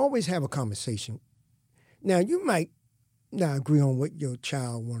 Always have a conversation. Now, you might not agree on what your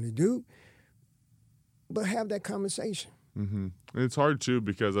child want to do, but have that conversation. Mm-hmm. And it's hard too,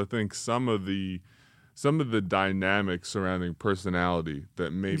 because I think some of the dynamics surrounding personality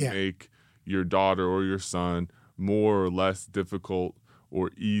that may make your daughter or your son more or less difficult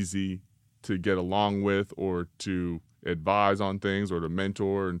or easy to get along with, or to advise on things, or to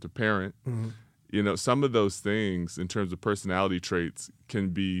mentor and to parent. Mm-hmm. You know, some of those things in terms of personality traits can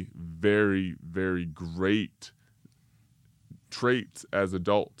be very, very great traits as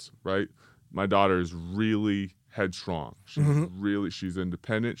adults, right? My daughter is really headstrong. She's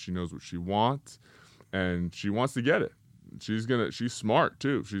independent. She knows what she wants, and she wants to get it. She's smart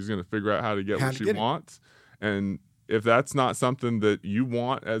too. She's gonna figure out how to get what she wants. And if that's not something that you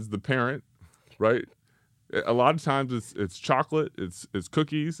want as the parent, right? A lot of times it's chocolate, it's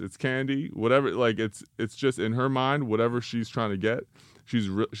cookies, it's candy, whatever. Like it's just in her mind, whatever she's trying to get.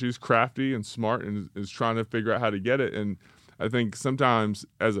 She's crafty and smart and is trying to figure out how to get it. And I think sometimes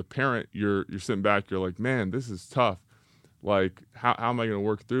as a parent, you're sitting back, you're like, man, this is tough. Like, how am I going to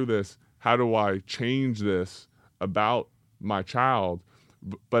work through this? How do I change this about my child?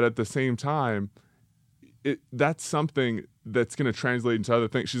 But at the same time, that's something that's going to translate into other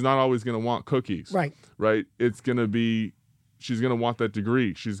things. She's not always going to want cookies. Right? It's going to be, she's going to want that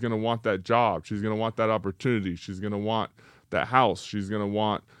degree. She's going to want that job. She's going to want that opportunity. She's going to want that house. She's going to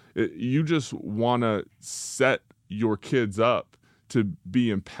want, you just want to set your kids up to be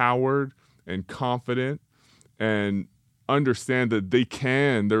empowered and confident and understand that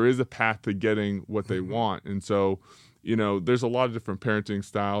there is a path to getting what they want. And so, you know, there's a lot of different parenting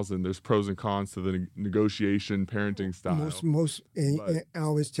styles, and there's pros and cons to the negotiation parenting style. And I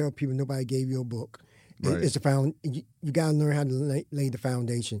always tell people, nobody gave you a book. Right. It's you got to learn how to lay the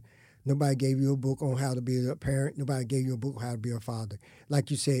foundation. Nobody gave you a book on how to be a parent. Nobody gave you a book on how to be a father.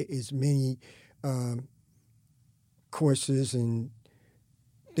 Like you said, it's many courses and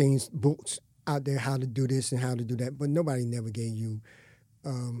things, books out there, how to do this and how to do that. But nobody never gave you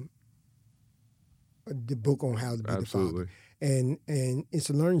the book on how to be the father. And it's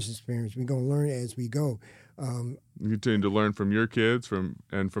a learning experience. We're going to learn as we go. You continue to learn from your kids, from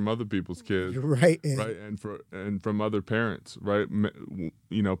other people's kids, right? And from other parents, right?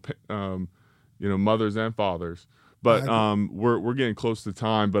 Mothers and fathers. But we're getting close to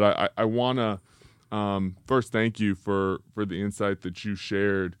time. But I want to first thank you for the insight that you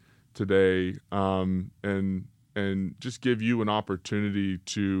shared today, and just give you an opportunity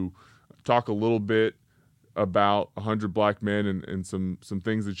to talk a little bit about 100 Black Men and some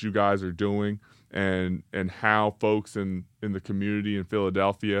things that you guys are doing, and how folks in the community in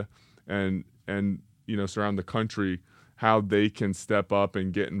Philadelphia and surround the country, how they can step up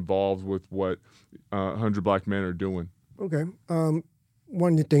and get involved with what 100 Black Men are doing. Okay.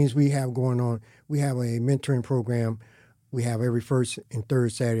 One of the things we have going on, we have a mentoring program. We have every first and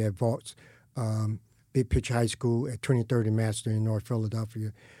third Saturday at Vaults, Big Picture High School at 23rd and Master in North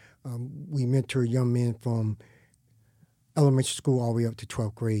Philadelphia. We mentor young men from elementary school all the way up to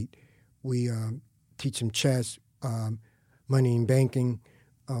 12th grade. We teach them chess, money and banking.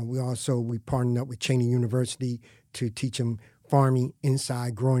 We partnered up with Chaney University to teach them farming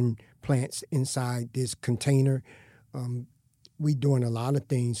inside, growing plants inside this container. We're doing a lot of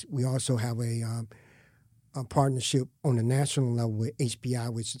things. We also have a partnership on the national level with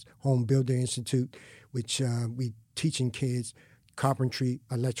HBI, which is Home Builder Institute, which we teaching kids carpentry,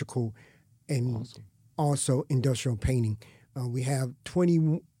 electrical, and also industrial painting. We had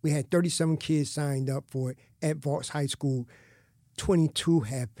 37 kids signed up for it at Vaults High School. 22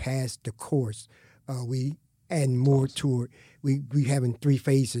 have passed the course. We adding more to it. We having 3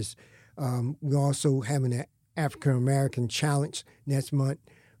 phases. We also having an African American Challenge next month,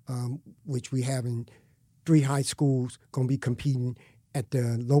 which we having 3 high schools going to be competing at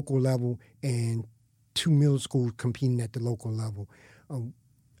the local level and 2 middle schools competing at the local level.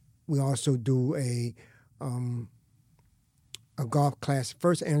 We also do a golf class.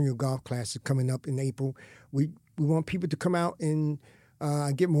 First annual golf class is coming up in April. We want people to come out and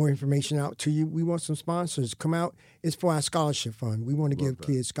get more information out to you. We want some sponsors come out. It's for our scholarship fund. We want to give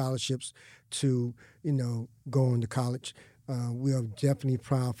kids scholarships to go on to college. We are definitely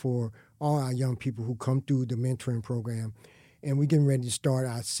proud for all our young people who come through the mentoring program. And we're getting ready to start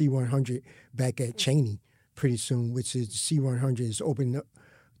our C100 back at Chaney pretty soon, which is C100 is opening up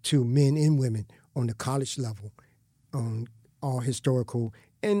to men and women on the college level, on all historical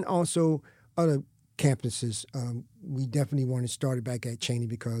and also other campuses. We definitely want to start it back at Chaney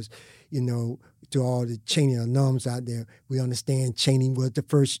because, to all the Chaney alums out there, we understand Chaney was the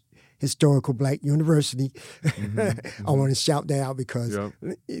first Historical Black University. I want to shout that out because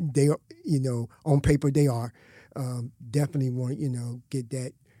they, on paper they are. Definitely want, get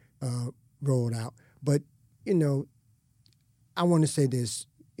that rolled out. But, I want to say this,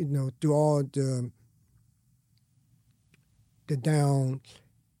 through all the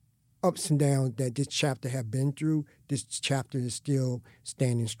ups and downs that this chapter have been through, this chapter is still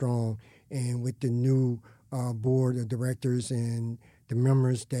standing strong. And with the new board of directors and the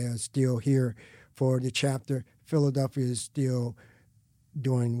members that are still here for the chapter, Philadelphia is still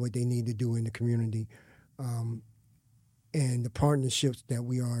doing what they need to do in the community. And the partnerships that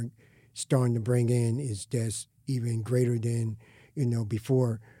we are starting to bring in is just even greater than,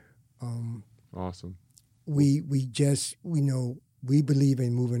 before. Awesome. We believe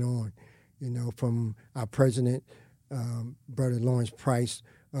in moving on, from our president, Brother Lawrence Price,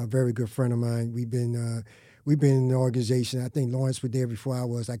 a very good friend of mine. We've been in the organization. I think Lawrence was there before I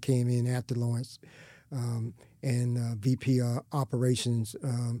was. I came in after Lawrence, and VP operations.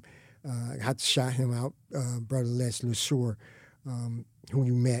 I had to shout him out, Brother Les LeSure, who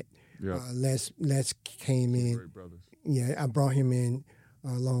you met. Yeah. Les came in. Great brothers. Yeah, I brought him in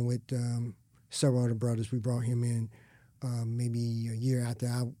along with several other brothers. We brought him in maybe a year after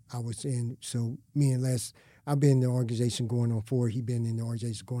I was in. So me and Les, I've been in the organization going on 4. He's been in the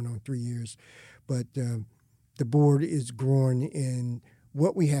organization going on 3 years. But the board is growing, and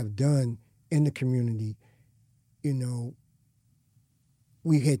what we have done in the community,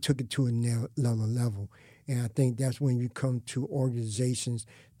 we had took it to another level. And I think that's when you come to organizations,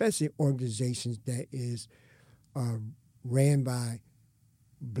 especially organizations that is ran by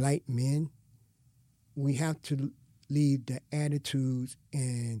Black men. We have to leave the attitudes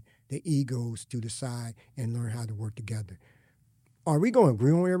and the egos to the side and learn how to work together. Are we going to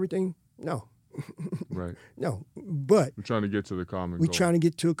agree on everything? No. Right. No. But we're trying to get to the common goal. We're trying to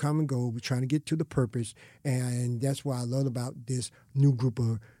get to a common goal. We're trying to get to the purpose. And that's why I love about this new group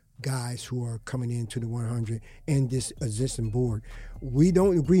of guys who are coming into the 100 and this existing board. We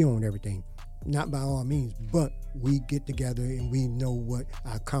don't agree on everything. Not by all means, but we get together and we know what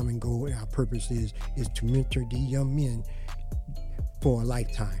our common goal and our purpose is to mentor these young men for a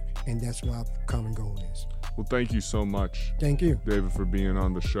lifetime. And that's what our common goal is. Well, thank you so much. Thank you, David, for being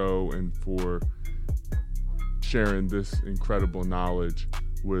on the show and for sharing this incredible knowledge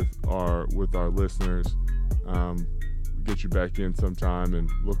with our listeners. Get you back in sometime and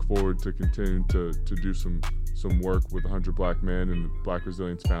look forward to continuing to do some work with 100 Black Men and the Black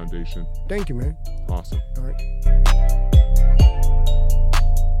Resilience Foundation. Thank you, man. Awesome. All right.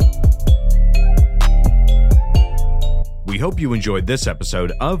 We hope you enjoyed this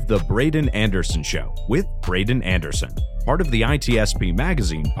episode of The Braeden Anderson Show with Braeden Anderson, part of the ITSP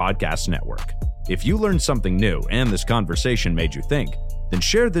Magazine Podcast Network. If you learned something new and this conversation made you think, then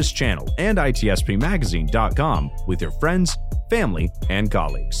share this channel and ITSPmagazine.com with your friends, family, and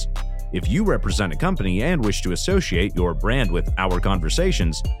colleagues. If you represent a company and wish to associate your brand with our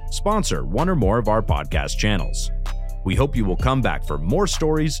conversations, sponsor one or more of our podcast channels. We hope you will come back for more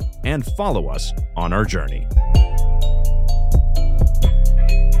stories and follow us on our journey.